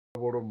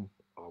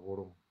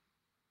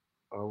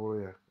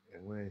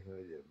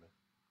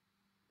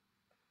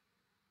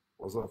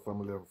What's up,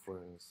 family and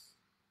friends?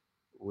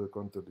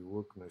 Welcome to the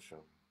Woke Nation,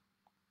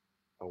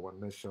 our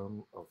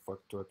nation of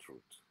factual truth,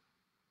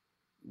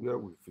 where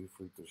we feel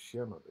free to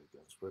share knowledge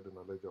and spread the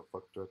knowledge of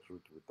factual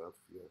truth without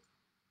fear,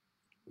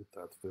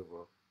 without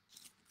favor,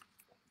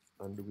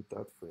 and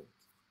without faint.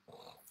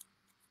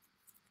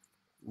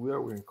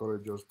 Where we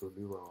encourage us to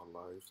live our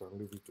lives and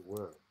live it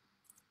well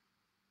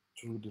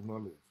through the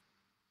knowledge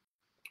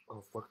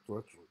of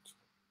factual truth,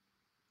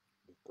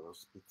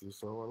 because it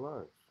is our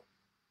life.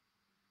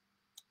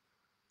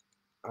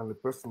 And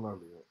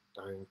personally,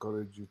 I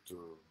encourage you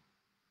to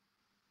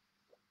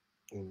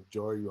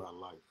enjoy your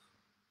life.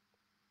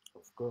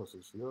 Of course,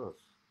 it's yours.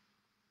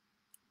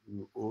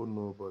 You owe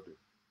nobody.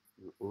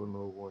 You owe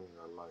no one in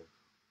your life.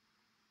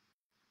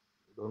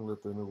 Don't let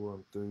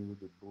anyone tell you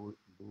the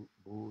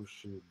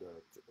bullshit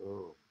that,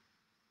 oh,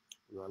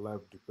 your life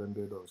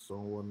depended on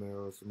someone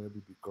else,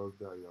 maybe because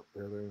they are your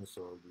parents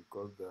or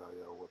because they are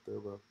your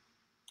whatever.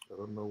 I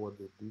don't know what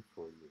they did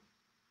for you.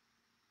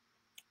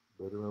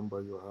 But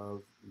remember, you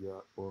have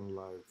your own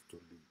life to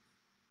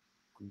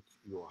live, which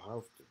you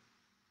have to.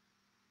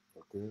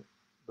 Okay?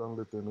 Don't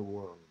let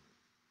anyone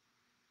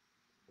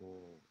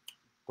um,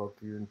 talk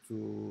you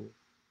into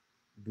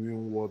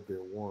doing what they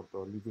want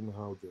or living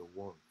how they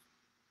want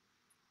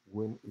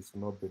when it's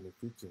not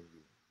benefiting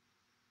you.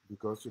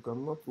 Because you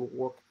cannot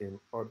walk in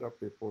other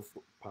people's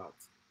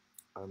paths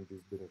and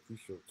it's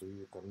beneficial to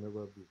you. It can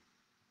never be.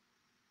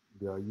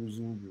 They are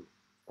using you.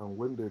 And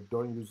when they're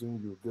done using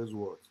you, guess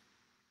what?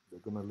 They're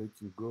going to let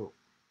you go.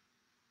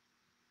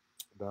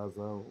 That's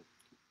how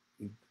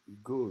it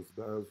goes.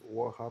 That's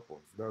what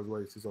happens. That's why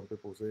you see some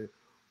people say,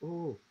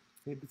 oh,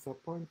 he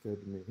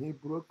disappointed me. He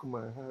broke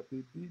my heart.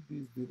 He did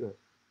this, did that.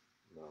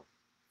 No,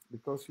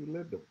 because you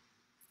let them.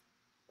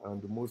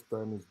 And most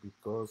time it's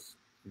because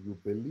you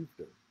believe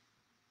them.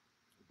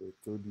 They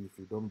told you if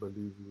you don't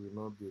believe, you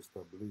will not be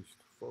established.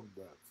 Fuck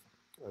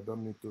that. I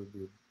don't need to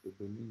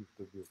believe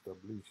to be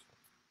established.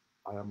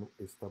 I am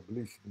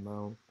established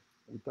now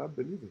without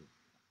believing.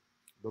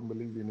 Don't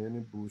believe in any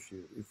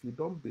bullshit. If you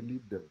don't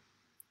believe them,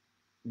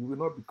 you will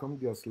not become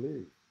their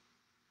slave.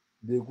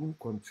 They won't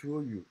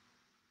control you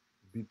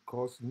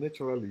because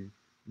naturally,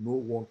 no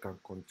one can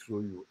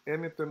control you.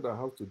 Anything that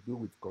has to do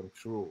with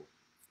control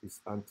is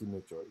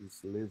anti-nature, is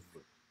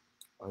slavery,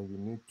 and you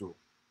need to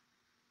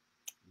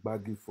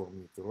beg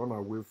from it, run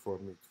away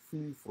from it,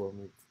 flee from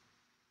it,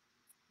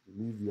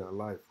 live your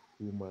life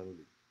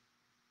humanly.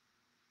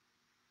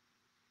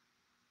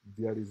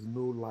 There is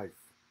no life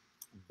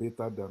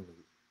better than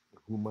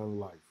human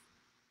life.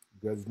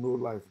 There is no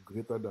life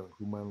greater than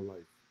human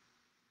life.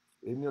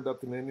 Any other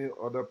thing any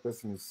other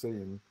person is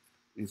saying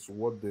is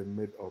what they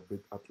made of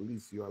it. At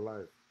least you are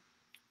alive.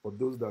 For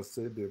those that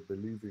say they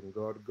believe in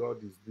God,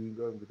 God is doing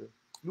God with them.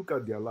 Look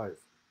at their life.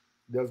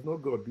 There's no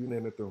God doing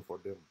anything for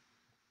them.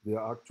 They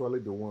are actually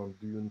the one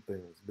doing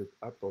things, but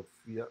out of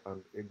fear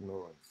and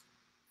ignorance,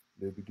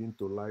 they begin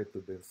to lie to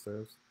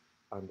themselves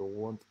and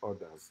want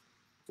others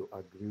to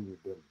agree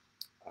with them.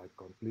 I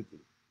completely,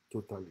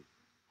 totally,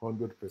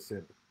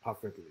 100%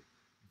 perfectly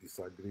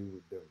disagree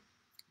with them.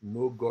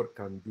 No God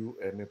can do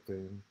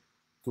anything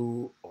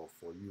to or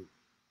for you.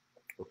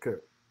 Okay,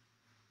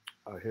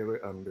 Ahere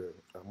and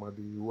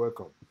Amadi,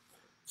 welcome.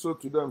 So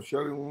today I'm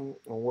sharing on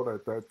what I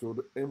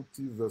titled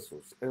Empty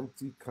Vessels,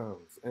 Empty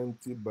Cans,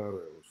 Empty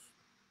Barrels.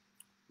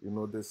 You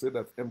know, they say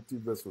that empty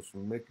vessels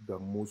make the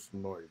most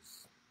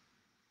noise.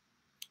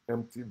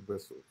 Empty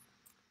vessels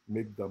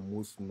make the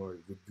most noise.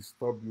 They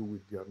disturb you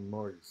with their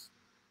noise.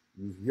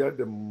 You hear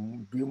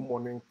them doing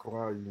morning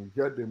cry. You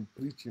hear them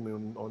preaching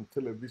on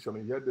television.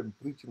 You hear them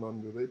preaching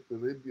on the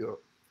radio.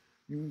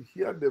 You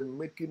hear them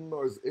making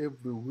noise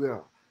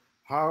everywhere.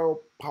 How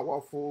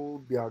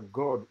powerful their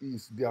God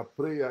is, their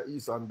prayer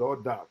is, and all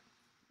that.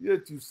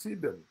 Yet you see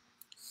them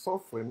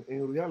suffering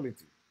in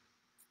reality.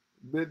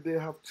 But they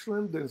have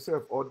trained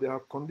themselves or they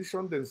have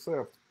conditioned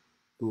themselves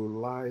to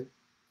lie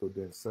to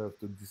themselves,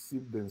 to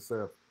deceive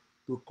themselves,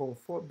 to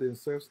comfort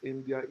themselves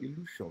in their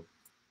illusion,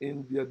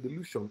 in their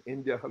delusion,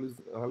 in their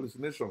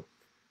hallucination,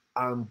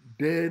 and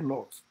dare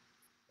not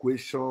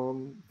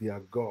question their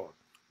God,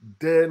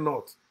 dare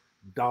not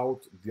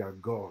doubt their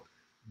God,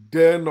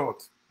 dare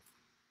not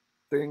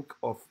think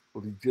of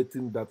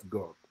rejecting that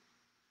God.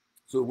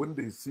 So when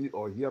they see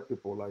or hear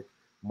people like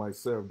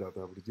myself that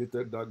have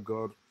rejected that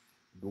God,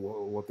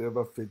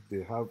 whatever faith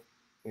they have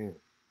in,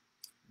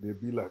 they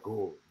be like,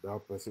 oh,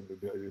 that person,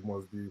 it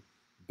must be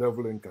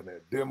devil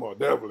incarnate. Demo,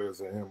 devil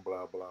is in him,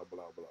 blah, blah,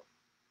 blah, blah.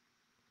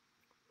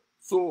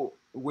 So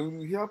when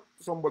you hear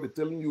somebody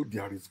telling you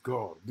there is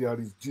God, there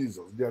is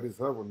Jesus, there is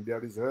heaven,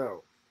 there is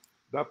hell,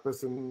 that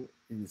person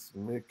is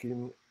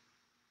making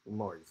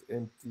noise,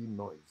 empty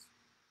noise.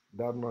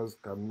 That noise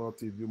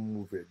cannot even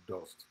move a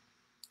dust.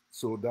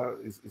 So that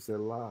is a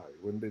lie.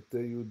 When they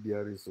tell you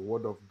there is a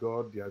word of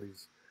God, there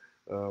is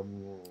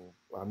um,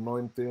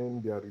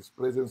 anointing, there is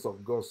presence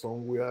of God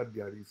somewhere,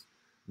 there is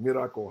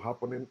miracle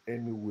happening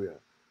anywhere,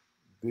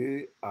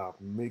 they are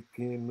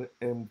making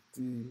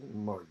empty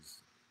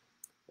noise.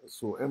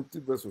 So empty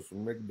vessels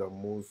make the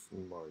most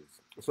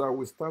noise. So I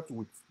will start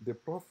with the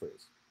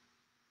prophets.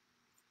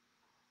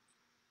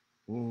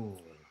 Mm.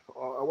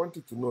 I want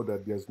you to know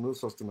that there's no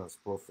such thing as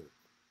prophet.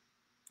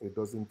 It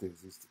doesn't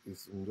exist.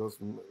 It's just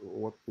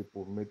what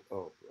people made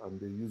up, and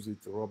they use it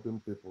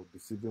robbing people,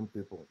 deceiving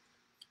people.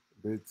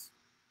 But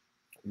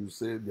you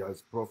say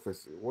there's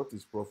prophecy. What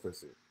is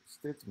prophecy?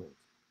 Statement.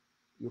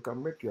 You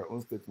can make your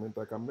own statement.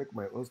 I can make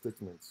my own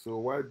statement. So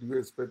why do you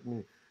expect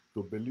me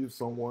to believe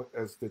someone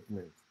else's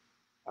statement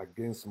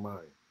against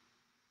mine,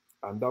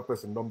 and that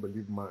person don't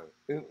believe mine?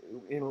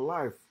 In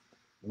life,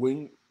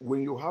 when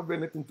you have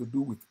anything to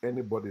do with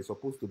anybody, it's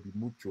supposed to be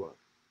mutual.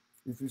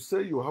 If you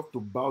say you have to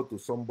bow to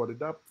somebody,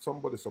 that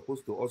somebody is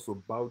supposed to also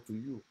bow to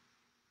you.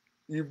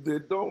 If they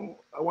don't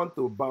want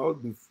to bow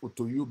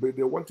to you, but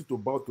they want you to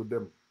bow to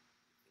them,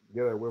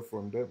 get away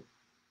from them.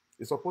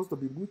 It's supposed to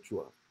be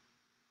mutual.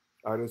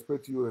 I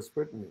respect you,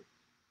 respect me.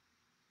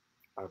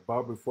 I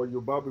bow before you,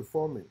 bow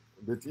before me.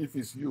 But if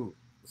it's you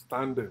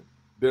standing,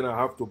 then I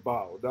have to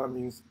bow. That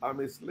means I'm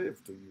a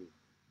slave to you.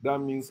 That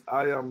means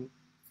I am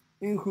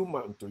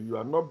inhuman to you.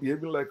 I'm not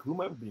behaving like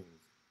human beings.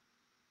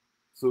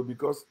 So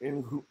because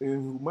in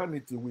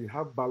humanity we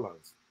have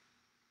balance.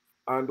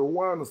 And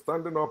one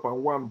standing up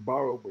and one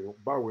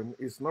bowing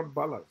is not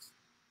balanced.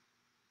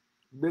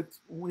 But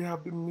we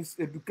have been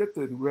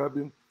miseducated.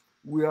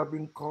 We have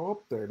been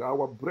corrupted.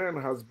 Our brain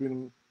has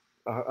been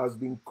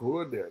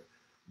corroded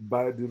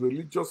by the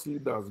religious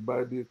leaders,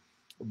 by the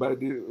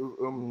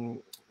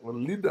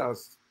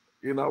leaders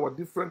in our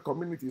different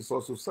communities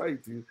or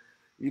society.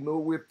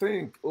 We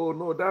think, oh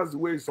no, that's the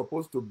way it's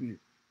supposed to be.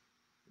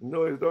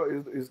 No,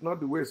 it's not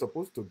the way it's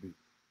supposed to be.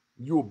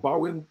 You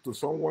bowing to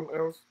someone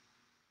else.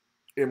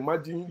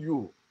 Imagine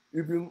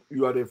even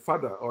you are a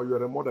father or you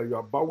are a mother, you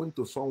are bowing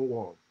to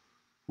someone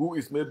who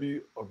is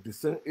maybe of the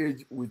same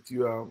age with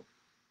your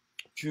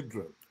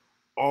children,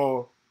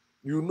 or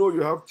you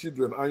have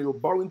children and you're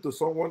bowing to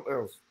someone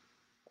else.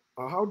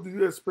 How do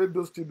you expect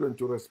those children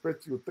to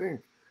respect you?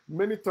 Think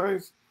many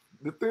times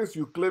the things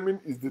you claiming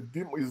is the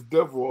is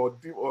devil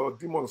or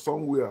demon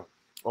somewhere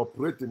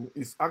operating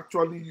is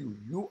actually you.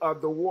 You are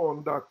the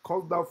one that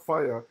caused that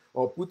fire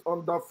or put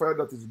on that fire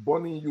that is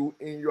burning you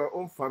in your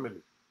own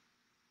family.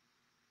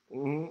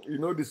 You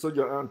know the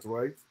soldier ant,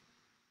 right?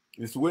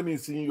 It's when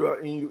it's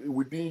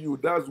within you.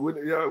 That's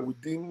when, yeah,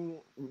 within,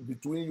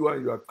 between you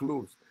and your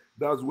clothes.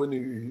 That's when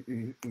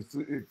it's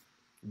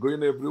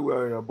going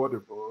everywhere in your body,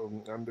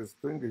 and it's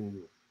stinging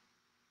you.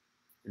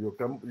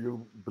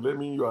 You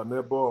blaming your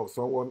neighbor or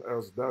someone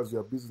else. That's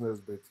your business,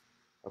 but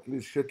at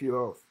least shake it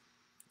off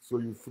so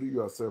you free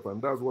yourself.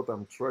 And that's what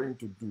I'm trying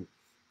to do,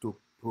 to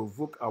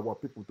provoke our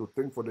people to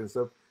think for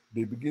themselves.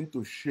 They begin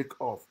to shake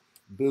off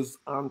this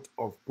ant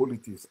of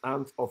politics,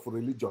 ant of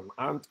religion,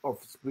 ant of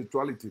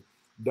spirituality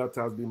that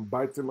has been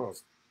biting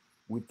us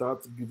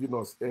without giving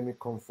us any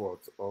comfort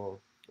or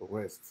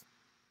rest.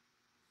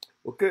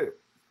 Okay,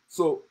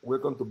 so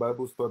welcome to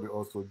Bible study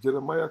also.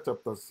 Jeremiah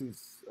chapter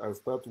 6, I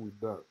start with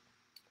that,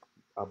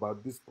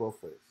 about these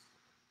prophets,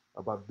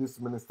 about these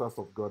ministers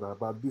of God,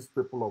 about these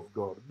people of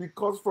God.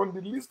 Because from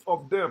the least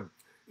of them,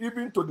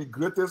 even to the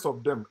greatest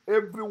of them,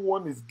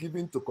 everyone is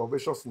given to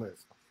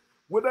covetousness.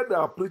 Whether they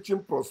are preaching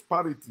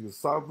prosperity,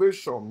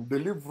 salvation,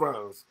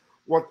 deliverance,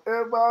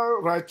 whatever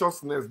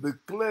righteousness they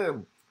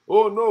claim,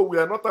 oh no, we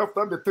are not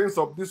after the things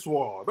of this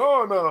world.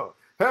 Oh no,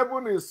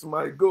 heaven is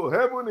my goal,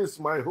 heaven is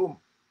my home.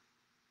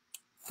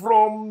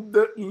 From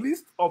the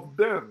least of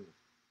them,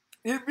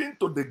 even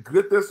to the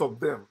greatest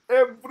of them,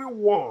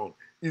 everyone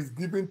is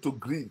given to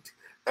greed.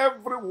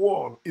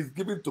 Everyone is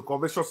given to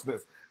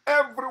covetousness.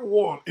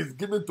 Everyone is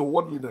given to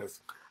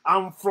worldliness.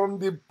 And from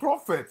the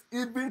prophet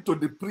even to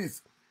the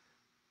priest,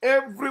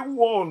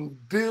 everyone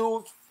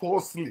deals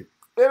falsely.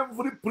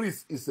 Every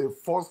priest is a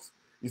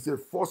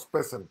false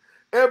person.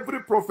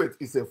 Every prophet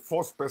is a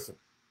false person.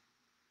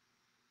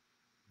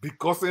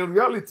 Because in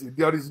reality,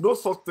 there is no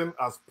such thing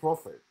as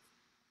prophet.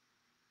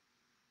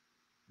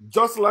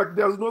 Just like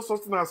there's no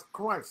such thing as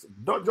Christ.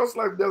 Just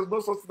like there's no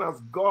such thing as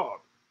God.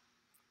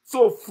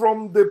 So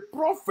from the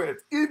prophet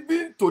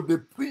even to the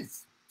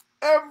priest,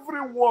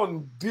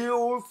 everyone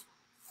deals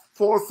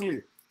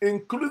falsely,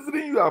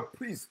 including your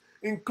priest,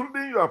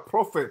 including your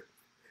prophet,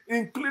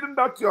 including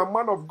that you are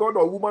man of God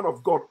or woman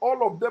of God.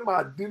 All of them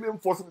are dealing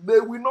falsely. They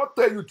will not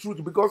tell you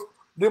truth, because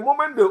the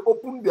moment they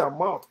open their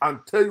mouth and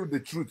tell you the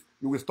truth,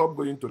 you will stop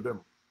going to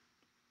them.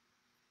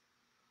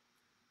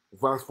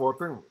 Verse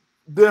 14.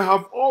 They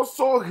have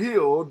also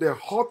healed the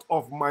heart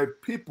of my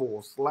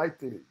people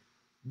slightly.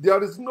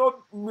 There is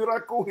no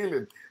miracle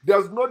healing.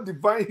 There's no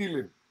divine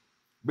healing.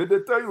 But they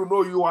tell you,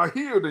 no, you are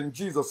healed in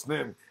Jesus'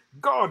 name.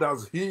 God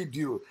has healed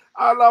you.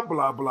 Allah,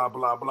 blah, blah,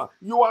 blah, blah.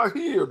 You are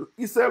healed.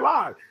 It's a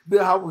lie. They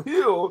have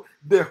healed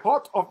the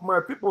heart of my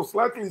people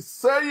slightly,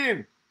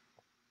 saying,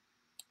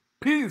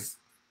 peace,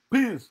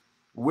 peace,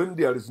 when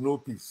there is no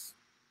peace.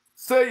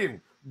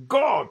 Saying,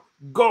 God,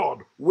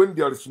 God, when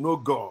there is no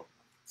God.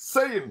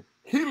 Saying,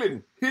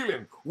 healing,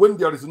 healing, when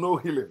there is no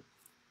healing.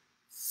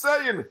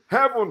 Saying,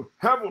 heaven,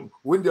 heaven,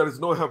 when there is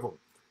no heaven.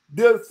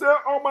 They say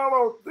all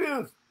manner of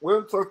things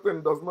when such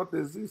thing does not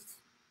exist.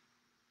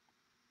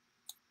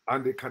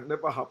 And they can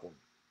never happen,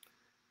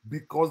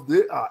 because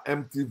they are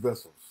empty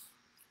vessels.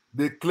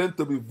 They claim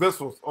to be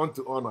vessels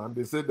unto honor, and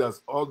they say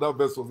there's other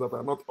vessels that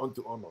are not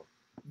unto honor.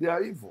 They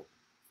are evil.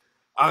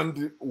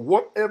 And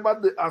whatever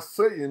they are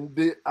saying,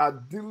 they are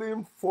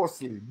dealing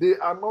falsely. They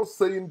are not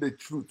saying the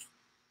truth.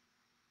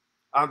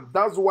 And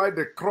that's why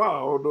the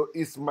crowd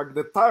is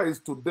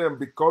magnetized to them,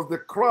 because the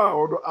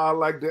crowd are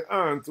like the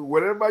ants.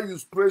 Wherever you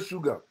spray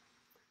sugar,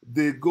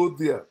 they go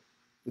there.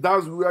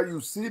 That's where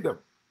you see them.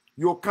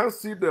 You can't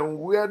see them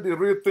where the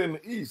real thing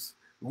is,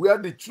 where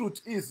the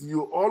truth is.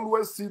 You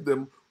always see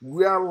them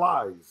where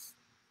lies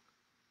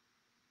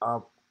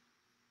are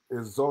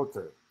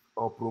exalted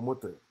or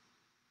promoted.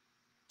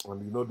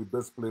 And you know the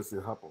best place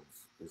it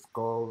happens is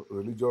called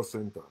religious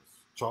centers,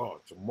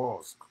 church,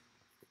 mosque,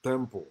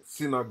 temple,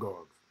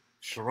 synagogue,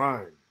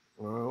 shrine.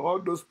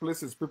 All those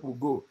places people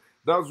go.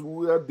 That's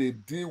where they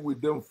deal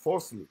with them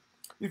falsely.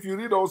 If you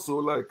read also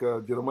like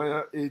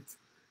Jeremiah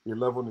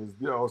 8:11 is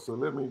there also.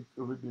 Let me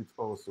read it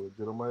also.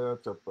 Jeremiah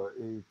chapter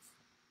 8.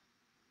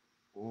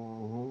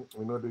 You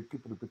know, they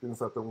keep repeating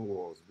certain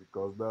words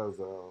because that's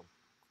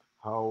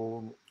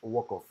how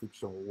work of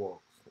fiction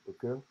works.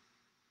 Okay?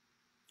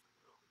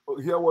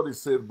 Hear what he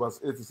said,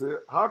 verse 8. He said,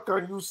 how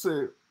can you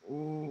say,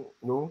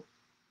 no,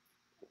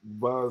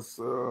 verse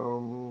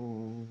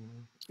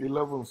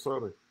 11,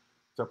 sorry,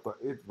 chapter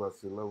 8,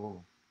 verse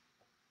 11.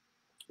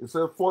 He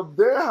said, for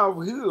they have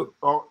healed,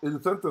 or in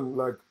the sentence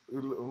like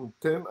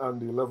 10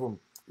 and 11,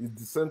 is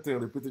the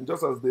sentence repeating,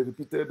 just as they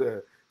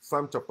repeated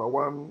Psalm chapter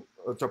 1,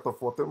 chapter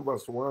 14,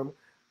 verse 1,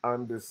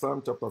 and the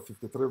Psalm chapter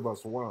 53,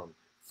 verse 1,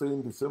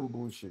 saying the same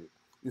bullshit.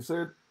 He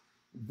said,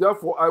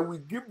 therefore, I will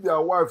give their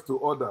wife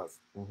to others.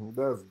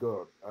 That's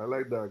God. I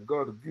like that.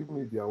 God, give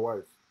me their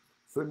wife.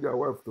 Send their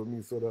wife to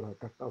me so that I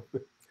can have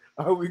them.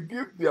 I will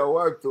give their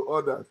wife to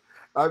others,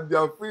 and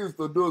their fields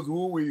to those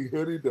who will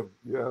inherit them.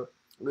 Yeah,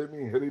 let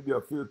me inherit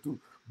their field too.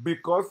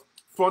 Because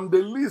from the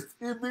least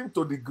even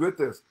to the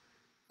greatest,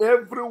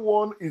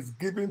 everyone is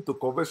given to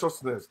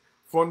covetousness.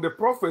 From the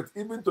prophet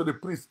even to the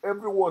priest,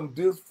 everyone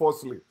deals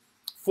falsely.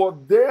 For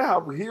they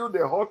have healed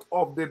the heart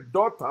of the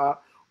daughter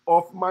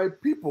of my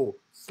people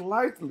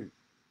slightly.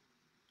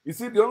 You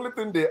see, the only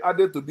thing they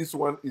added to this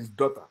one is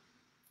daughter.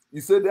 He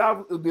said they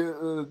have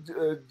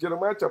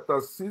Jeremiah chapter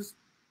 6,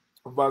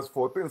 verse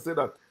 14 said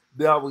that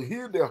they have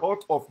healed the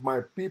heart of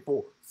my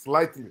people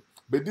slightly.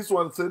 But this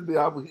one said they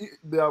have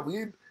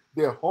healed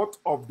the heart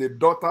of the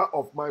daughter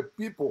of my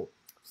people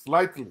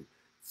slightly,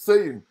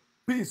 saying,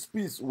 peace,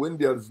 peace, when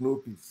there is no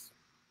peace.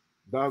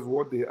 That's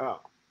what they are.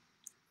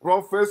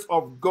 Prophets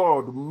of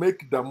God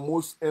make the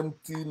most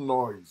empty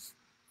noise,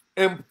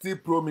 empty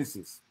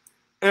promises,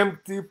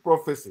 empty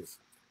prophecies,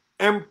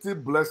 empty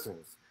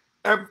blessings,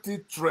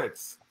 empty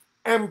threats,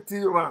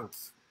 empty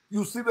ranks.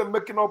 You see them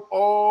making up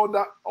all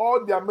that,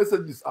 all their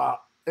messages are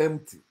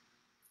empty.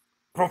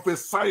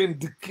 Prophesying,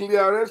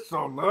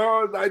 declaration,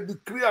 I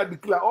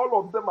declare, all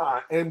of them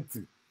are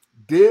empty.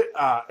 They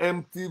are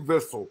empty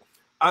vessels.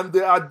 And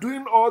they are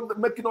doing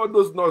making all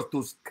those noise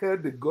to scare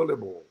the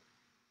gullible.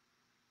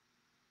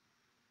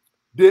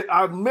 They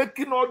are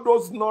making all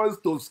those noise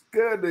to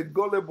scare the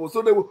gullible.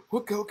 So they will,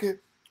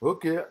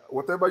 okay,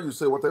 whatever you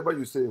say,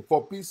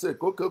 for peace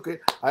sake, okay,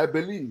 I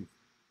believe.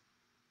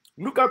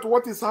 Look at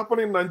what is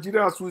happening in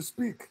Nigeria as we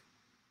speak.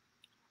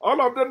 All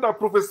of them that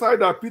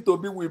prophesied that Peter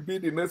Obi will be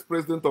the next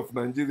president of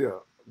Nigeria,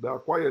 they are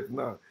quiet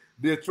now.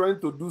 They're trying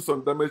to do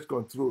some damage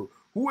control.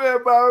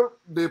 Whoever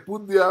they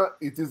put there,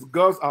 it is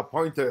God's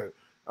appointed.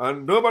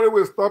 And nobody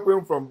will stop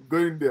him from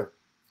going there.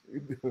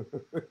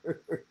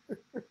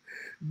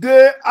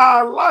 They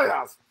are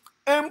liars,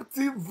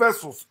 empty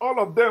vessels, all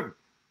of them.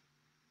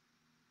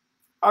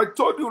 I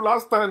told you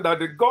last time that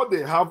the God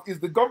they have is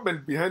the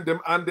government behind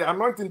them, and the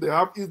anointing they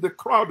have is the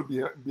crowd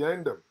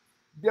behind them.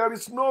 There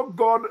is no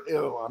God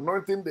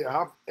anointing they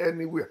have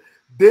anywhere.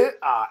 They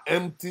are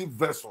empty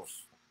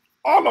vessels,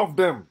 all of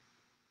them.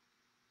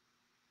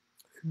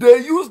 They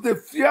use the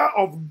fear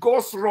of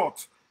God's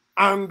wrath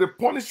and the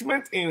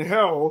punishment in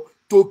hell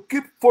to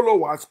keep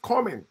followers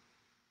coming.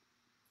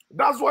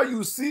 That's why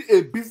you see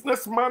a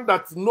businessman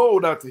that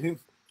knows that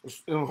he's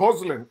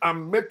hustling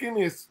and making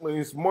his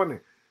money,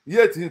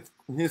 yet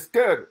he's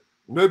scared.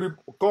 Maybe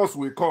cost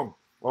will come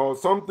or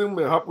something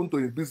may happen to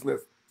his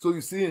business. So you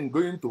see him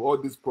going to all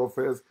these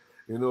prophets,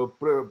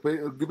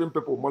 giving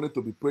people money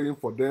to be praying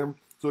for them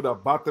so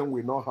that bad thing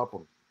will not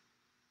happen.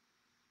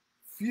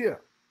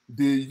 Fear.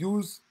 They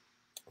use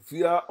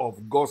fear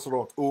of God's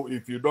wrath. Oh,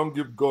 if you don't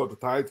give God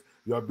tithe,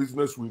 your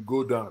business will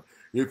go down.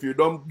 If you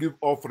don't give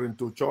offering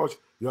to church,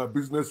 your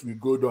business will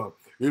go down.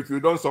 If you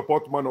don't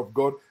support man of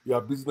God,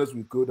 your business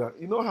will go down.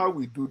 You know how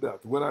we do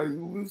that? When I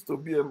used to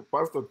be a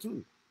pastor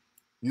too,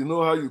 you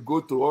know how you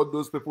go to all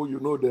those people, you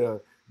know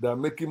they're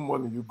making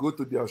money. You go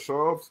to their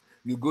shops,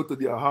 you go to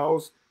their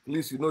house, at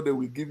least you know they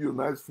will give you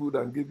nice food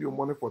and give you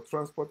money for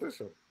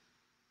transportation.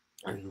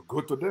 And you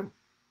go to them.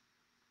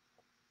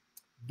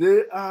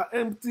 They are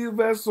empty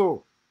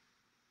vessels.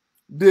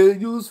 They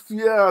use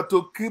fear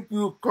to keep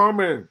you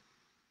coming.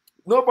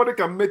 Nobody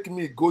can make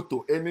me go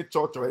to any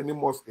church or any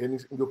mosque,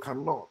 anything. You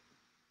cannot.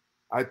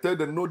 I tell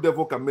them no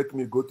devil can make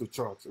me go to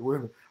church.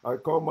 When I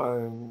call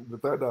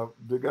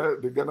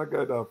the Ghana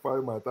guy that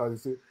find my tire, he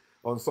say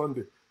on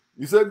Sunday,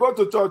 he said go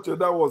to church.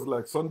 That was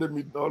like Sunday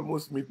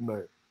almost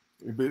midnight.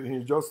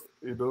 He just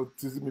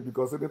teasing me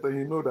because anytime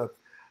he know that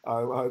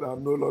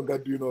I'm no longer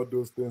doing all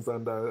those things,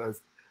 and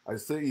I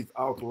say it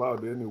out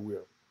loud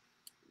anywhere.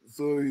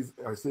 So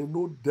I say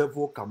no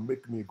devil can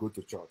make me go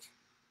to church.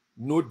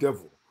 No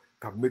devil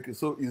can make it.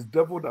 So it's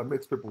devil that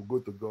makes people go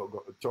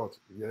to church.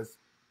 Yes,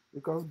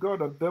 because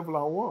God and devil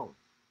are one.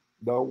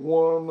 The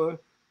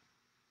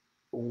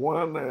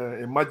one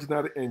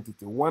imaginary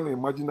entity, one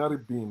imaginary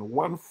being,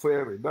 one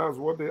fairy. That's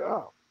what they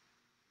are.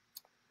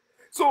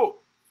 So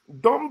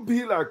don't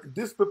be like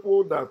these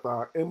people that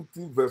are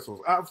empty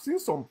vessels. I've seen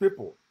some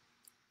people,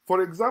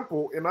 for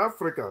example, in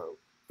Africa,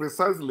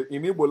 precisely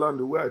in Igbo land,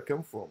 where I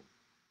came from,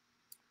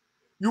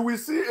 you will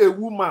see a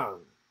woman,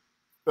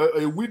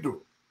 a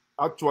widow,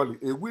 actually,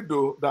 a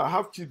widow that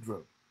have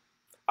children,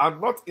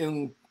 and not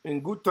in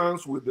good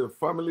terms with the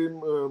family,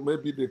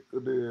 maybe the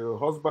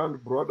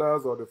husband,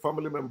 brothers, or the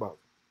family members.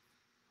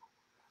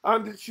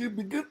 And she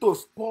began to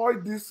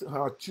spoil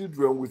her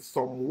children with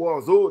some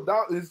words. Oh,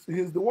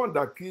 he's the one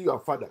that killed your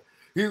father.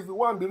 He's the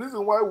one. The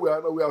reason why we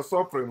are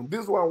suffering.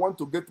 This one want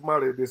to get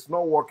married. It's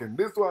not working.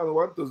 This one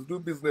want to do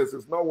business.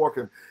 It's not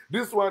working.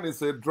 This one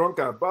is a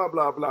drunkard. Blah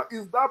blah blah.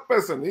 Is that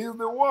person? He's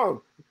the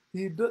one.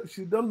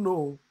 She don't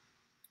know,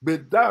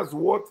 but that's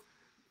what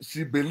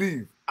she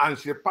believes, and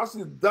she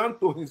passes it down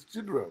to her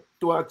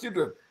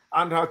children,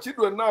 and her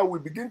children now will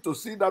begin to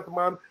see that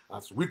man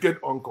as wicked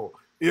uncle,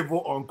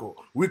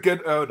 evil,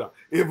 wicked elder,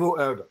 evil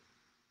elder.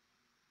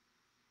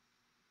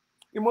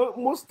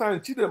 Most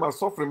times, children are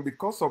suffering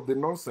because of the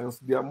nonsense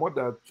their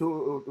mother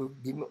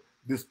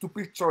the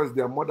stupid choice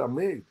their mother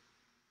made.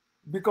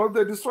 Because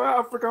they destroy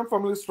African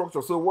family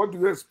structure. So what do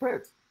you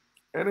expect?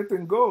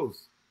 Anything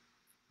goes.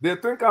 They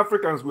think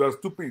Africans were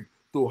stupid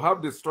to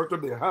have the structure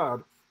they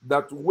had,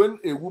 that when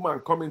a woman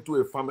come into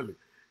a family,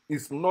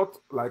 it's not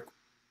like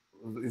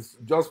it's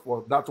just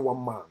for that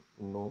one man,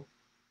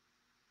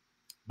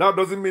 That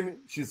doesn't mean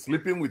she's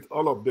sleeping with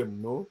all of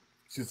them, no.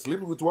 She's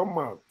sleeping with one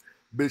man,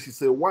 but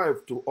she's a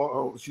wife to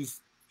all.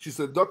 She's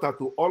a daughter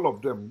to all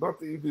of them.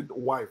 Not even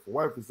wife.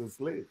 Wife is a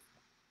slave,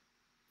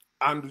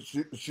 and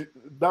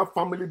that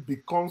family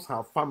becomes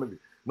her family.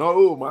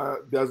 No,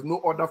 there's no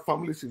other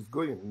family she's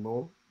going.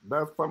 No,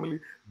 that family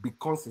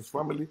becomes his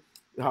family.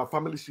 Her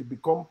family should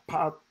become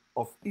part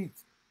of it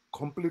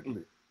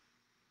completely,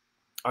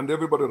 and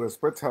everybody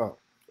respects her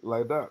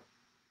like that.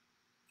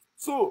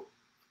 So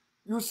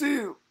you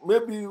see,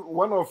 maybe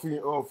one of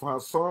her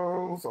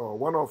sons or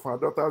one of her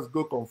daughters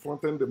go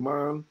confronting the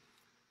man.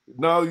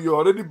 Now you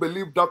already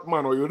believe that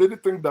man, or you already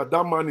think that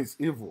that man is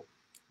evil.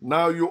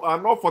 Now you are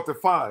not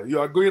fortified. You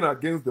are going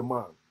against the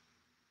man.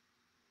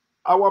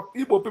 Our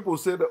Igbo people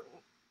say that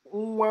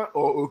right?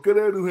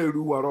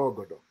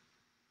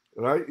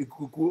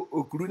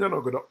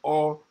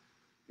 Or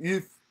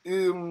if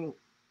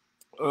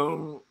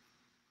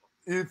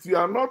you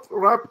are not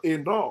rapt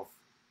enough,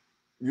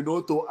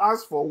 to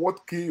ask for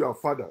what kill your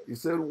father. He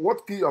said,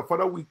 what kill your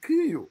father will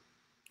kill you.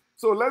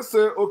 So let's say,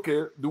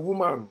 okay, the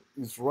woman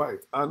is right,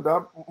 and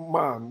that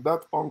man,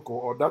 that uncle,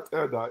 or that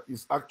elder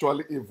is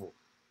actually evil.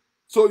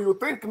 So you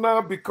think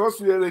now, because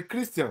you are a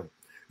Christian,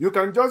 you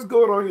can just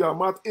go around your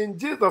mouth in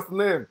Jesus'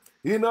 name.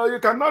 You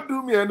cannot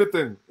do me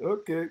anything.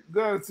 Okay,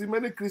 go and see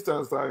many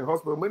Christians are in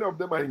hospital. Many of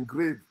them are in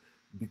grave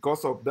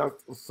because of that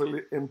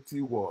silly,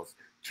 empty words.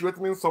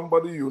 Threatening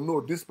somebody,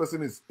 this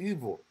person is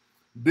evil.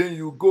 Then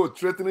you go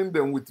threatening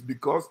them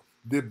because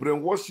they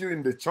brainwash you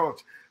in the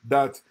church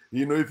that,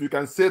 if you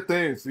can say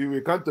things, it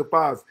will come to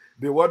pass.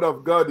 The word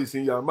of God is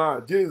in your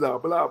mouth. Jesus,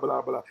 blah,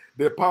 blah, blah.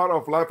 The power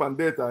of life and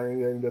death are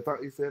in the tongue.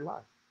 It's a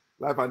lie.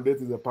 Life and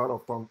death is the power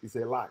of tongue. It's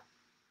a lie.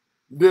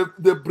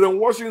 The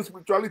brainwashing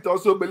spirituality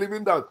also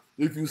believing that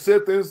if you say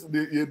things,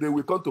 they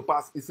will come to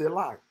pass. It's a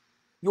lie.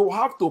 You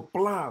have to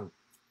plan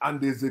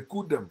and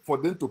execute them for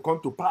them to come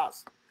to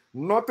pass.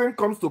 Nothing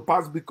comes to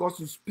pass because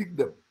you speak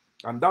them.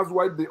 And that's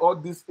why all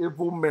these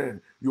evil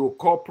men you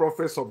call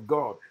prophets of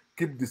God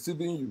keep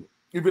deceiving you,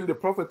 even the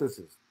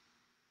prophetesses.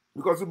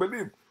 Because you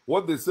believe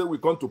what they say will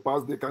come to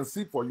pass, they can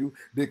see for you,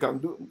 they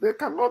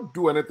cannot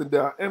do anything. They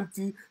are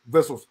empty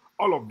vessels,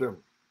 all of them.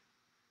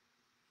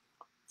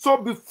 So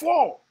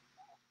before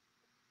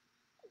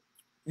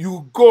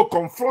you go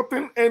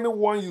confronting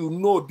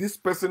anyone this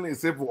person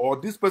is evil or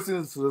this person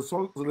is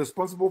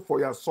responsible for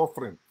your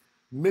suffering,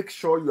 make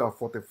sure you are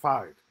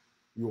fortified.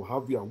 You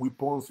have your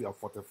weapons, you are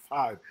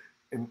fortified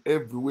in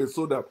every way,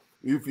 so that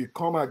if he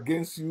come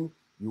against you,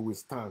 you will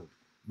stand.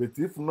 But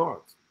if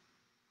not,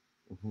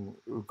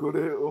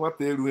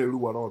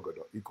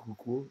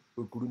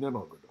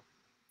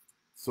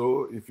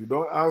 so if you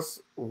don't ask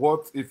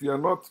if you are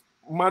not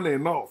man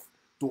enough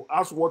to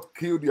ask what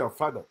killed your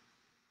father,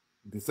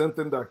 the same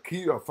thing that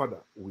killed your father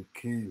will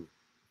kill you,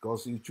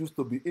 because you choose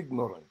to be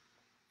ignorant.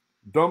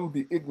 Don't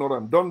be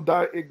ignorant. Don't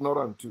die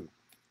ignorant too.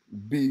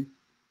 Be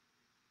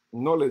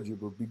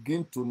knowledgeable.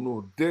 Begin to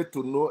know. Dare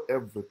to know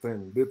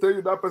everything. They tell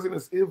you that person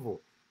is evil.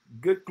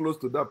 Get close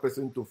to that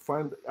person to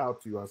find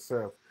out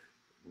yourself.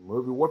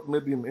 Maybe what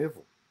made him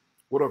evil.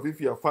 What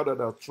if your father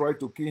that tried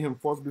to kill him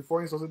first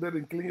before he succeeded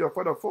in killing your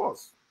father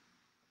first?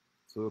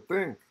 So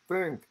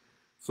think,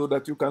 so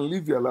that you can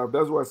live your life.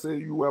 That's why I say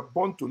you are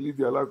born to live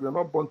your life. You are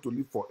not born to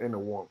live for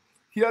anyone.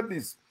 Hear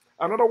this.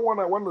 Another one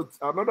I want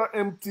to, another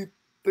empty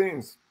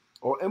things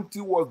or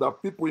empty words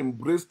that people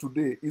embrace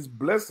today is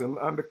blessing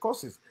and the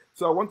curses.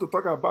 So I want to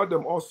talk about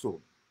them also.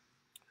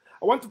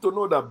 I want you to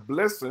know that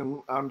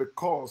blessing and the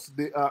curse,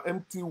 they are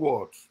empty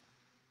words.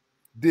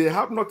 They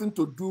have nothing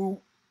to do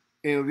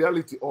in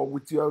reality or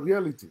with your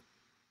reality.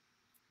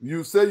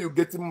 You say you're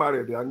getting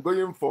married and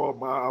going for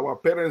our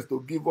parents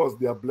to give us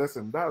their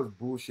blessing. That's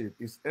bullshit.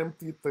 It's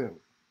empty thing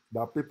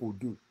that people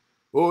do.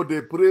 Oh,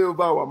 they pray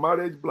over our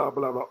marriage, blah,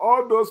 blah, blah.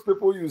 All those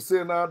people you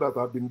say now that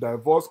have been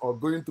divorced or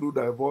going through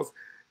divorce,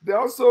 they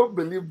also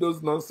believe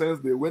those nonsense.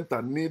 They went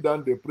and kneel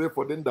down, they pray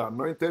for them, they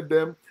anointed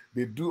them,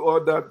 they do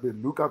all that, they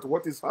look at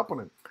what is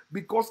happening.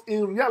 Because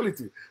in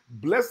reality,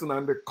 blessing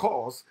and the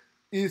curse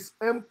is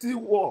empty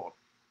word.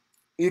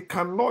 It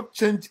cannot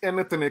change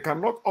anything, it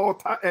cannot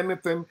alter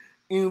anything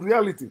in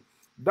reality.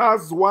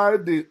 That's why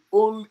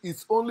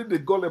it's only the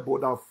gullible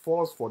that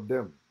falls for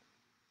them.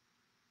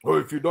 Oh,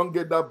 if you don't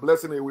get that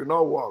blessing, it will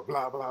not work,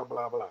 blah, blah,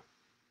 blah, blah.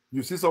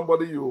 You see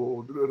somebody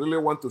you really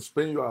want to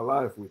spend your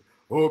life with.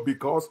 Oh,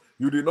 because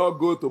you did not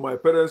go to my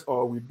parents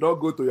or we did not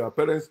go to your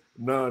parents.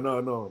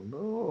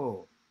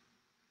 No.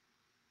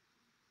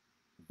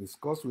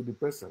 Discuss with the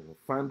person.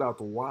 Find out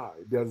why.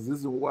 There's a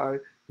reason why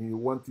he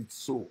wants it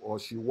so or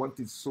she wants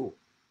it so.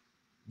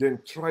 Then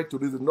try to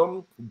reason.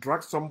 Don't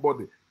drag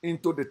somebody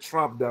into the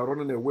trap they're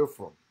running away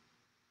from.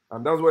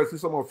 And that's why I see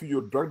some of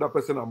you drag that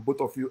person and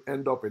both of you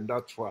end up in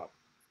that trap.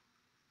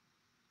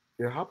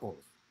 It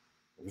happens.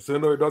 You say,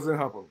 no, it doesn't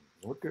happen.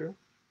 Okay.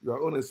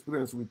 Your own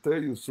experience will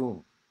tell you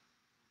soon.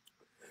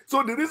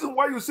 So the reason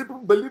why you see people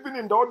believing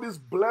in all this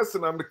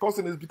blessing and the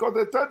cursing is because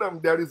they tell them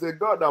there is a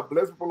God that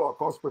bless people or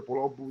curse people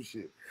or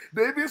bullshit.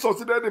 They even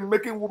succeeded in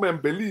making women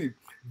believe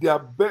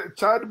their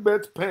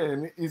childbirth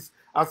pain is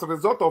as a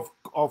result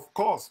of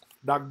curse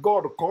that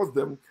God caused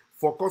them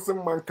for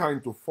causing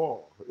mankind to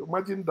fall.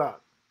 Imagine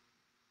that.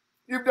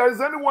 If there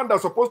is anyone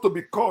that's supposed to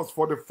be cursed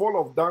for the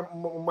fall of that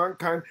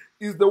mankind,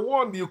 is the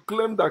one you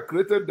claim that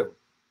created them.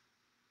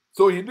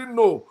 So he didn't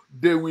know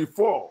they will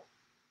fall.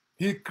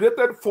 He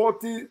created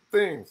 40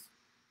 things.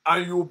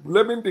 And you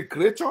blaming the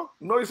creator?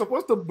 No, you're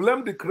supposed to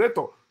blame the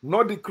creator,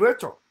 not the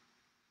creator.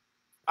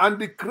 And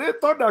the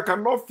creator that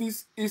cannot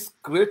fix his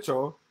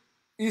creature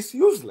is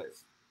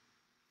useless.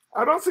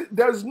 I don't see,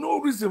 there's no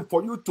reason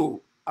for you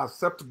to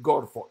accept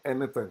God for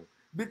anything.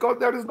 Because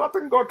there is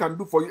nothing God can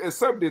do for you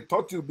except they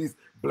taught you this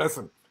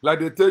blessing. Like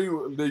they tell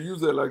you, they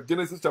use it like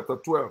Genesis chapter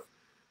 12.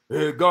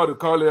 Hey, God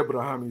called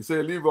Abraham. He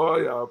said, leave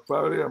all your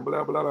family and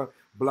blah, blah, blah,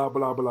 blah,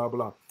 blah, blah,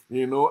 blah.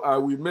 You know, I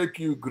will make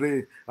you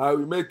great. I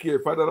will make you a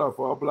father of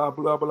all, blah,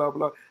 blah, blah,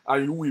 blah.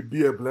 And you will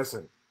be a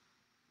blessing.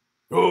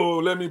 Oh,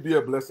 let me be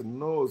a blessing.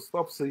 No,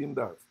 stop saying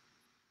that.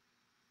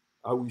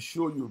 I will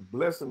show you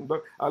blessing.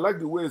 But I like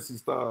the way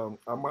Sister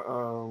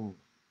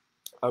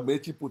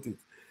Amechi put it.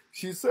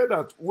 She said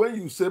that when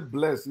you say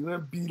bless, you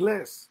then be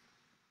less.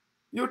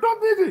 You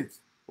don't need it.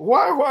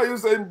 Why are you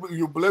saying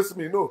you bless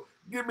me? No,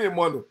 give me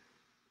money.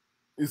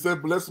 He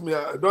said, bless me.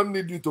 I don't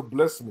need you to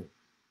bless me.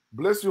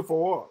 Bless you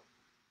for what?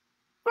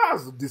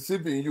 That's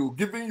deceiving you,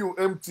 giving you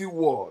empty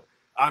word.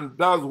 And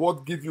that's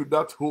what gives you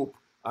that hope.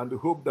 And the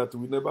hope that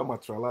will never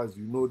materialize.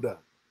 You know that.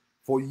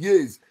 For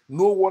years,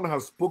 no one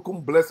has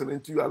spoken blessing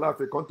into your life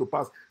to come to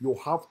pass. You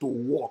have to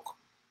work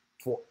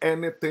for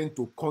anything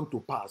to come to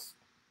pass.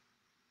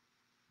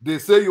 They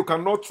say you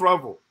cannot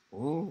travel.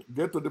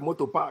 Get to the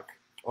motor park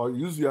or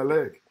use your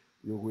leg.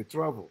 You will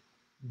travel.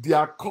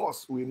 Their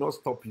cost will not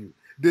stop you.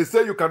 They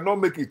say you cannot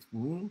make it.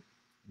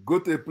 Go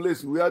to a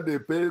place where they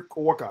pay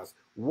workers.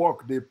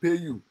 Work, they pay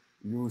you.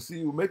 You will see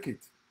you make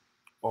it.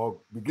 Or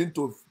begin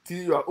to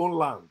till your own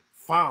land,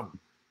 farm,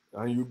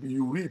 and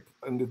you reap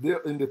in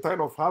the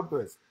time of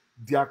harvest.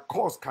 Their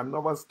cause can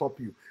never stop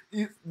you.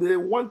 If they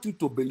want you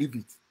to believe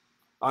it.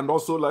 And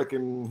also like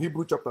in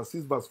Hebrew chapter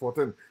 6 verse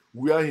 14,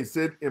 where he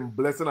said, in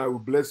blessing I will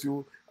bless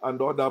you, and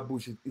all that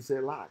bullshit. It's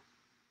a lie.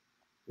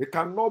 It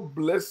cannot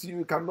bless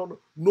you.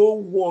 No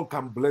one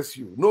can bless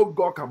you. No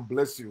God can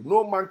bless you.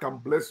 No man can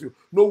bless you.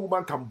 No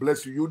woman can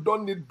bless you. You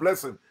don't need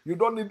blessing. You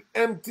don't need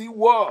empty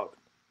word.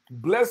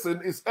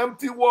 Blessing is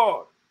empty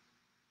word.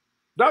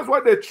 That's why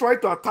they try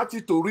to attach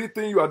it to real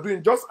thing you are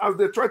doing, just as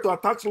they try to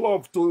attach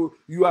love to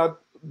your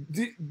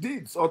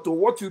deeds or to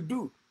what you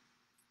do.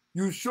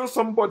 You show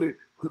somebody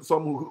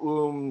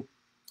some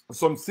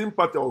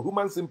sympathy or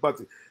human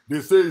sympathy. They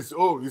say,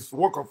 it's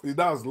work of it.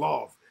 That's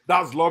love.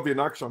 That's love in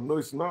action. No,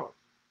 it's not.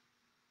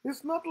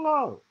 It's not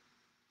love.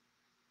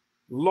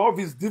 Love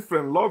is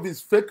different. Love is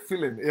fake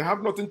feeling. It has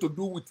nothing to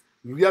do with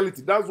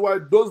reality. That's why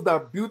those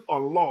that build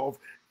on love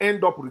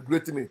end up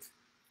regretting it,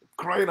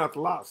 crying at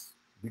last,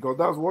 because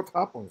that's what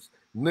happens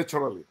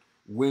naturally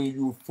when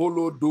you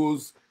follow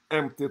those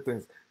empty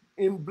things.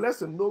 In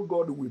blessing, no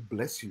God will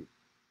bless you.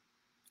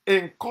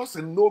 In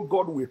cursing, no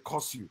God will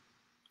curse you.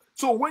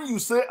 So when you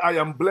say I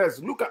am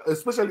blessed, look at,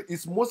 especially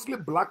it's mostly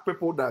black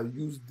people that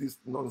use this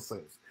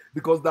nonsense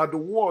because they're the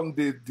one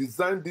they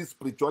designed this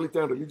spirituality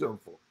and religion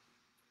for.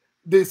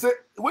 They say,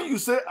 when you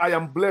say I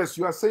am blessed,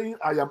 you are saying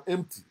I am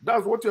empty.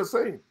 That's what you're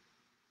saying.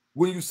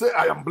 When you say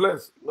I am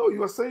blessed, no,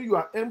 you are saying you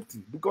are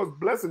empty because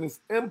blessing is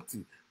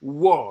empty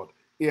word.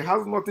 It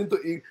has nothing to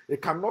it.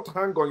 It cannot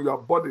hang on your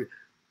body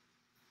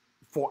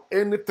for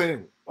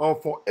anything or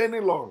for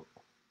any long.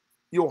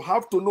 You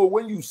have to know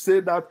when you say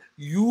that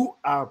you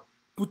are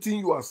putting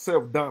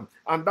yourself down.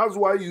 And that's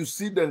why you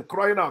see them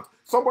crying out.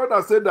 Somebody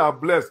that said they are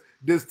blessed,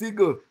 they still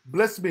go,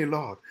 bless me,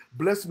 Lord.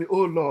 Bless me,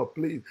 oh Lord,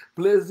 please.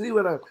 Please,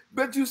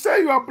 but you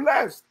say you are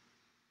blessed.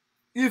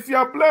 If you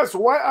are blessed,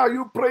 why are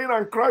you praying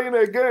and crying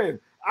again?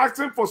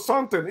 Asking for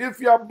something. If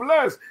you are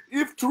blessed,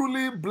 if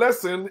truly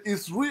blessing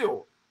is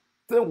real,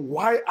 then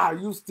why are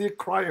you still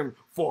crying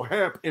for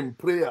help in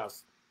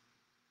prayers?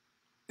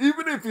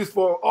 Even if it's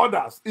for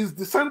others, it's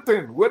the same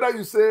thing. Whether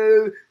you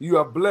say you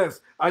are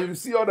blessed and you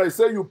see others,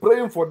 say you're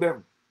praying for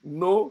them.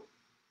 No.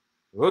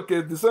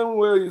 Okay, the same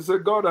way you say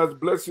God has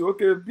blessed you.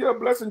 Okay, be a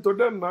blessing to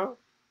them now.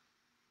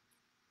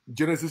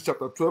 Genesis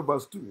chapter 12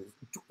 verse 2.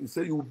 He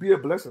said you will be a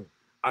blessing.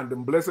 And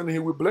in blessing he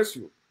will bless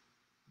you.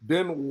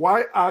 Then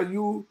why are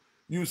you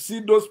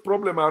see those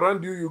problems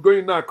around you, you're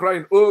going now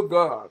crying, oh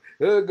God,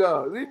 oh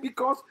God.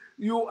 Because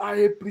you are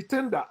a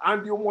pretender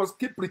and you must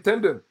keep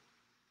pretending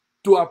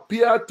to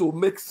appear to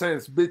make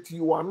sense, but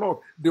you are not.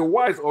 The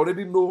wise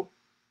already know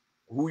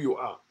who you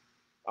are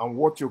and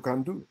what you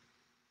can do.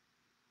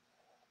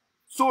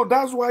 So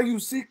that's why you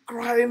see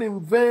crying in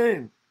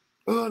vain.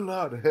 Oh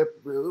Lord, help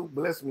me, oh,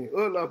 bless me,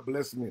 oh Lord,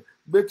 bless me.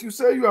 But you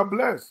say you are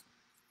blessed.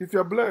 If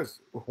you're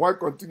blessed, why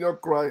continue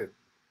crying?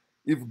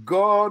 If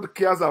God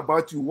cares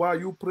about you, why are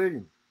you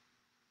praying?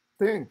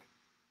 Think.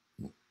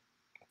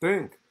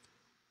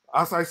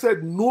 As I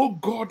said, no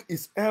God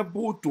is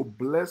able to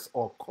bless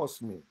or curse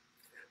me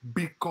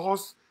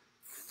because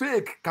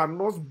fake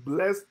cannot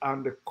bless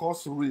and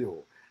curse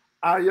real.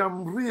 I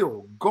am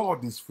real.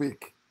 God is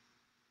fake.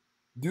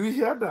 Do you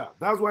hear that?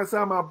 That's why I say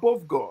I'm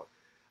above God.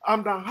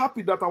 I'm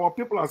happy that our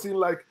people are seeing,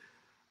 like,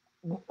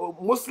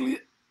 mostly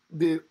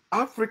the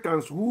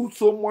Africans who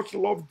so much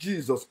love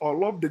Jesus or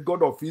love the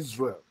God of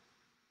Israel.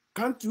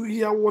 Can't you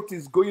hear what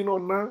is going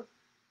on now?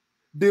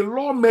 The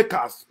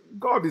lawmakers,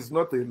 God is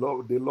not the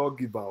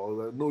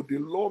lawgiver. No, the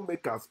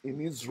lawmakers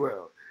in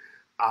Israel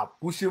are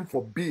pushing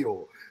for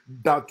bill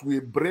that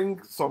will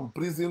bring some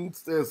prison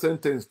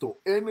sentence to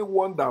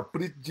anyone that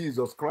preach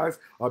Jesus Christ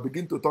or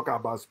begin to talk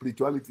about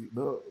spirituality.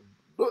 No,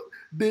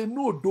 they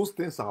know those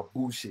things are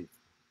bullshit.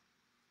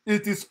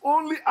 It is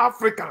only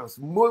Africans,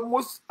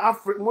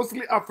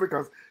 mostly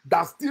Africans,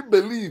 that still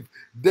believe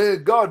they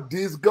God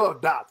this,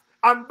 God that.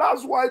 And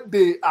that's why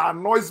they are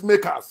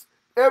noisemakers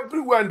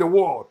everywhere in the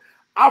world.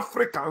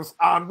 Africans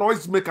are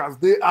noisemakers.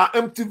 They are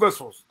empty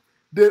vessels.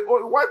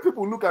 White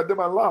people look at them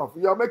and laugh.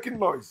 You are making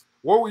noise.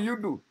 What will you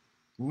do?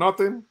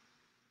 Nothing.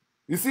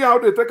 You see how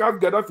they take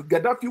out Gaddafi?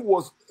 Gaddafi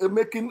was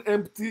making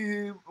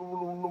empty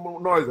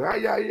noise.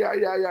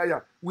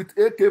 Yeah. With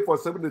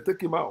AK-47, they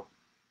take him out.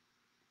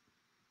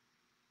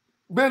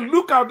 But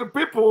look at the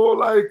people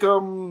like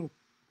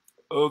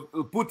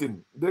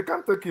Putin. They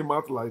can't take him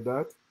out like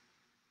that.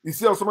 You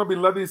see Osama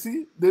bin Laden,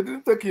 see? They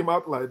didn't take him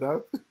out like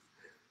that.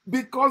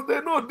 Because they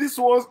know these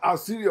ones are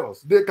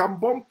serious. They can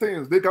bomb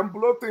things. They can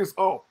blow things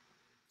up.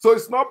 So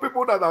it's not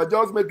people that are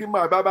just making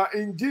my Baba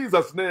in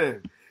Jesus'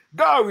 name.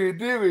 God will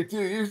deal with you.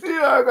 You see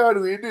how God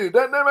will do.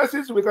 The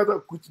nemesis, we can't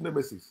have which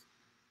nemesis.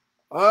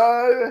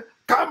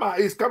 Karma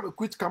is coming.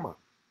 Which karma?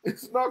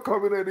 It's not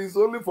coming in. It's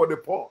only for the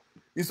poor.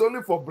 It's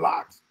only for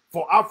blacks,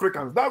 for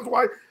Africans. That's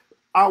why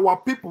our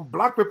people,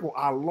 black people,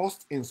 are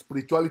lost in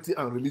spirituality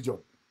and religion.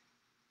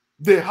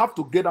 They have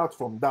to get out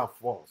from that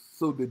first.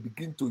 So they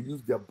begin to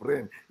use their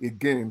brain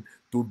again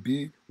to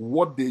be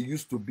what they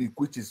used to be,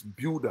 which is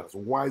builders,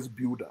 wise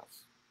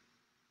builders.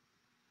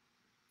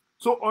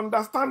 So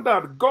understand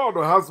that God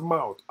has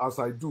mouth as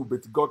I do,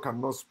 but God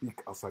cannot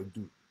speak as I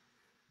do.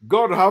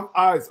 God have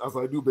eyes as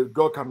I do, but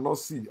God cannot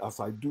see as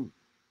I do.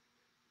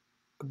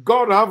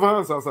 God have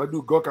hands as I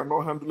do, God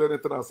cannot handle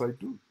anything as I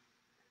do.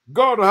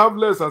 God have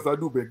legs as I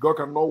do, but God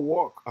cannot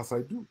walk as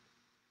I do.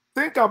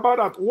 Think about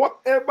that.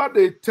 Whatever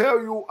they tell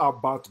you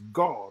about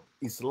God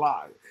is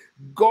lie.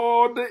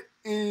 God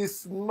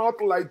is not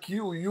like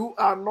you. You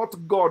are not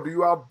God.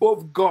 You are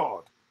above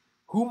God.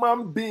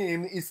 Human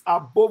being is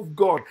above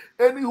God.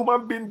 Any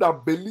human being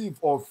that believe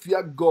or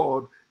fear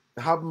God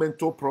have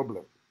mental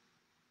problem.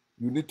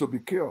 You need to be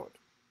cured.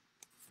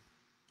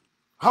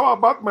 How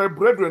about my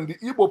brethren, the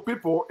Igbo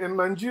people in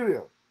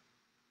Nigeria?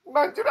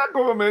 Nigeria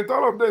government,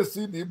 all of them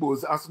see the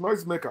Igbos as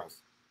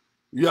noisemakers.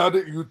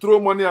 You throw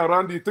money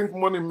around, you think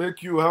money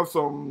make you have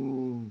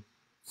some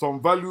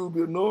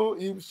value. No,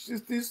 it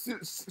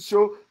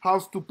show how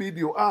stupid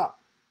you are.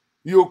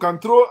 You can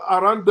throw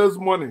around this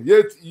money,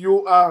 yet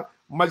you are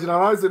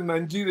marginalized in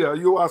Nigeria.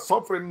 You are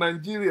suffering in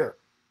Nigeria.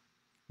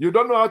 You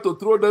don't know how to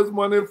throw this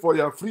money for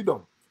your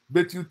freedom,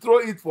 but you throw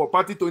it for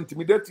party to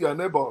intimidate your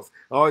neighbors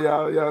or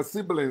your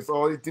siblings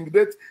or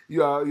intimidate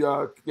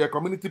your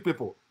community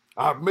people.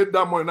 I've made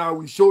that money. Now I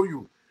will show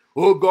you.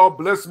 Oh, God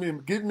bless me.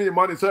 Give me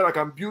money so that I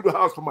can build a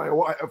house for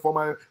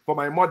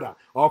my mother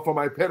or for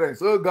my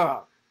parents. Oh,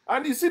 God.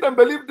 And you see them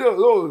believe that,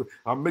 oh,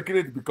 I'm making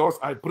it because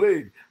I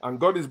prayed and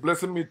God is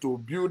blessing me to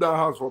build a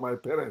house for my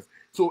parents.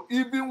 So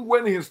even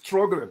when he's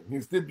struggling, he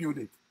still build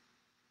it.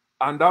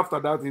 And after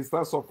that, he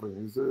starts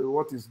suffering. He says,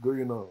 what is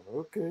going on?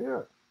 Okay,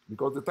 yeah.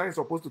 Because the time he's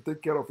supposed to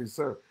take care of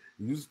himself,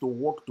 he used to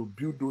work to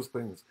build those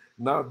things.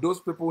 Now, those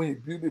people he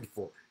built it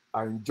for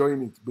are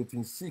enjoying it, but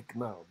he's sick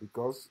now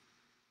because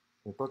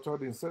he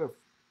tortured himself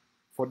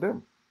for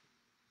them.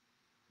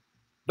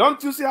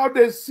 Don't you see how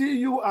they see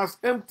you as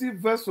empty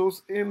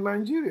vessels in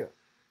Nigeria?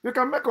 You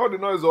can make all the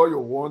noise all you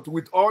want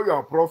with all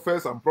your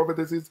prophets and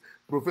prophetesses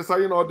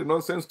prophesying all the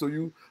nonsense to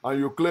you, and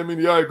you're claiming,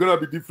 yeah, it's going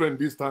to be different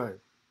this time.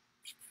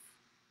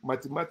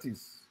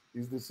 Mathematics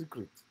is the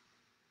secret.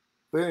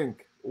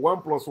 Think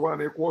 1 plus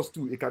 1 equals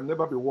 2. It can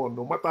never be 1.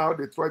 No matter how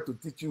they try to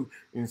teach you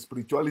in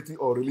spirituality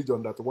or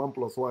religion that 1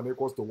 plus 1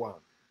 equals to 1.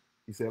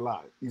 It's a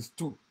lie. It's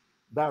 2.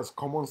 That's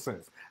common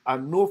sense.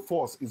 And no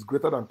force is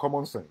greater than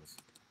common sense.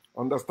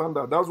 Understand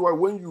that. That's why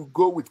when you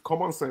go with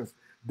common sense,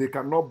 they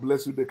cannot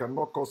bless you. They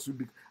cannot curse you.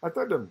 I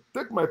tell them,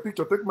 take my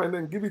picture, take my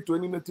name, give it to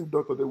any native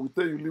doctor. They will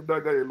tell you, leave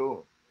that guy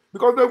alone.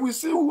 Because they will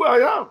see who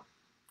I am.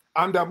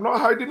 And I'm not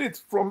hiding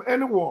it from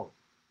anyone.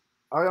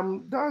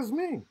 That's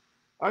me.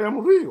 I am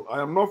real.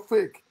 I am not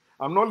fake.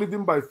 I'm not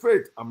living by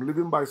faith. I'm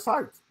living by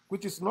sight,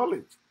 which is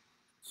knowledge.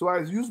 So I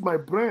use my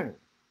brain.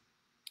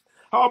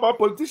 How about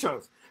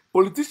politicians?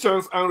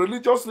 Politicians and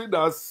religious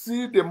leaders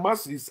see the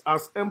masses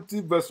as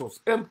empty vessels,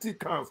 empty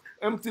cans,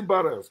 empty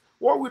barrels.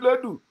 What will they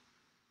do?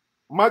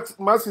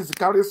 Masses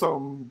carry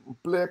some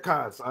play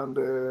cards and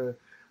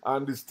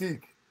the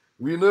stick.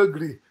 We no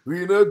agree.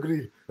 We no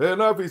agree.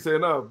 Enough is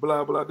enough.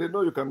 Blah blah. They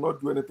know you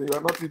cannot do anything. You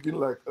are not even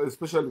like,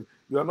 especially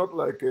you are not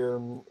like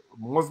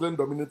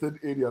Muslim-dominated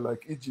area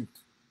like Egypt.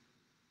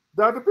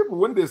 There are the people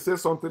when they say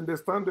something, they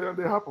stand there and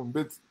they happen.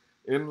 But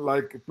in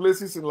like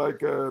places in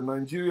like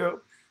Nigeria,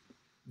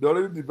 they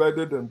already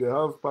divided them. They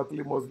have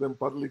partly Muslim,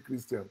 partly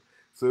Christian.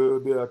 So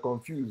they are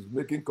confused,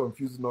 making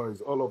confused noise,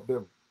 all of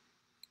them.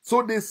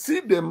 So they see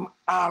them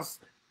as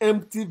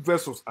empty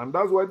vessels. And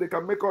that's why they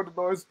can make all the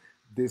noise.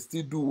 They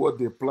still do what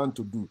they plan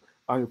to do.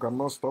 And you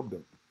cannot stop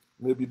them.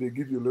 Maybe they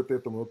give you a little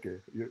time, okay,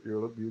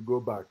 you go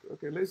back.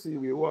 Okay, let's see,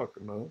 we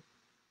work. No,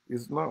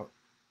 it's not.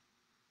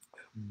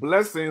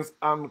 Blessings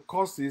and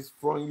curses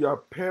from your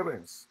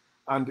parents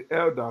and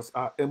elders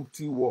are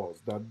empty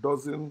words that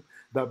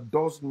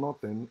does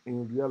nothing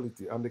in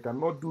reality, and they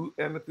cannot do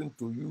anything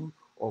to you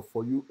or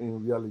for you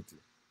in reality.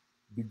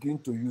 Begin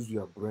to use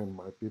your brain,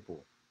 my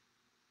people.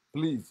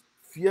 Please,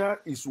 fear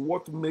is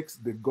what makes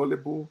the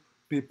gullible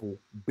people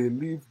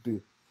believe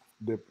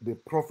the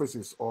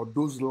prophecies or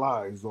those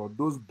lies or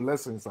those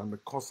blessings and the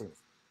cursings.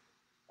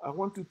 I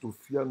want you to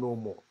fear no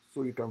more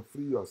so you can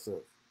free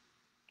yourself.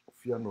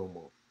 Fear no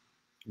more.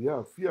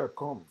 Yeah, fear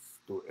comes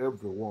to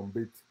everyone,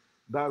 but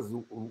that's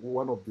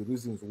one of the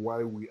reasons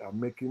why we are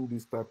making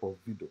this type of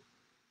video,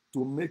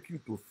 to make you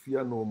to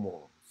fear no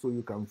more so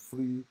you can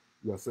free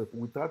yourself.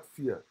 Without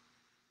fear,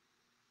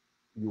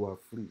 you are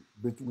free.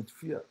 But with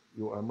fear,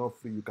 you are not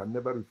free. You can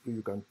never be free.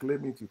 You can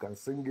claim it, you can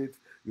sing it,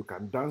 you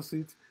can dance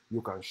it,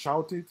 you can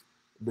shout it,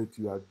 but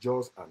you are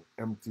just an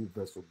empty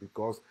vessel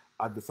because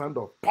at the sound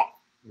of pop,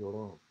 you're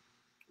wrong.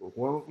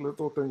 One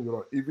little thing, you're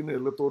wrong. Even a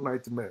little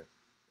nightmare,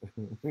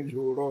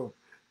 you're wrong.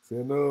 Say,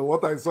 no,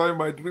 what I saw in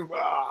my dream,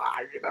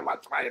 you never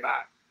try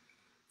that.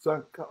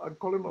 So I'm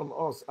calling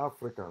on us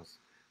Africans.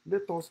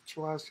 Let us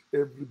trash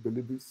every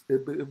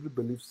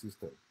belief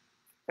system.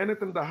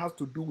 Anything that has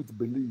to do with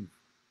belief,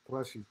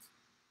 trash it.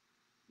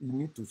 You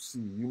need to see,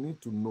 you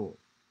need to know.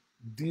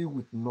 Deal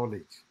with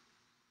knowledge.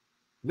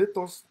 Let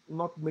us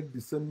not make the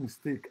same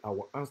mistake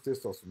our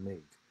ancestors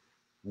made.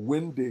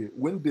 When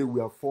they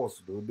were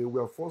forced, though, they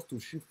were forced to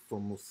shift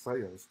from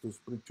science to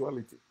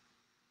spirituality.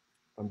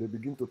 And they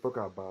begin to talk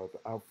about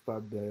after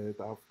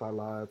death,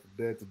 afterlife,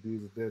 death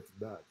this, death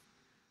that.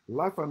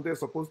 Life and death are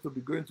supposed to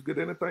be going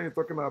together. Anytime you're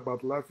talking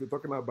about life, you're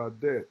talking about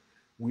death.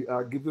 We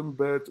are giving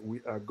birth, we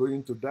are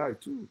going to die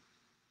too.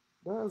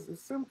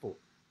 It's simple.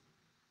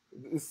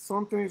 It's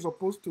something you're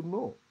supposed to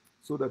know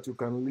so that you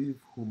can live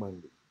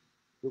humanly.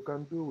 You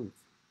can do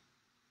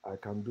it. I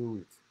can do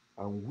it.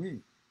 And we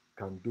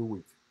can do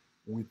it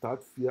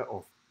without fear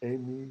of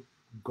any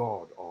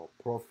God or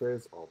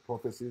prophets or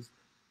prophecies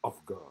of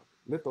God.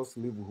 Let us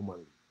live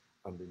humanly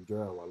and enjoy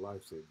our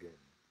lives again.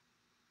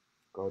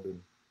 God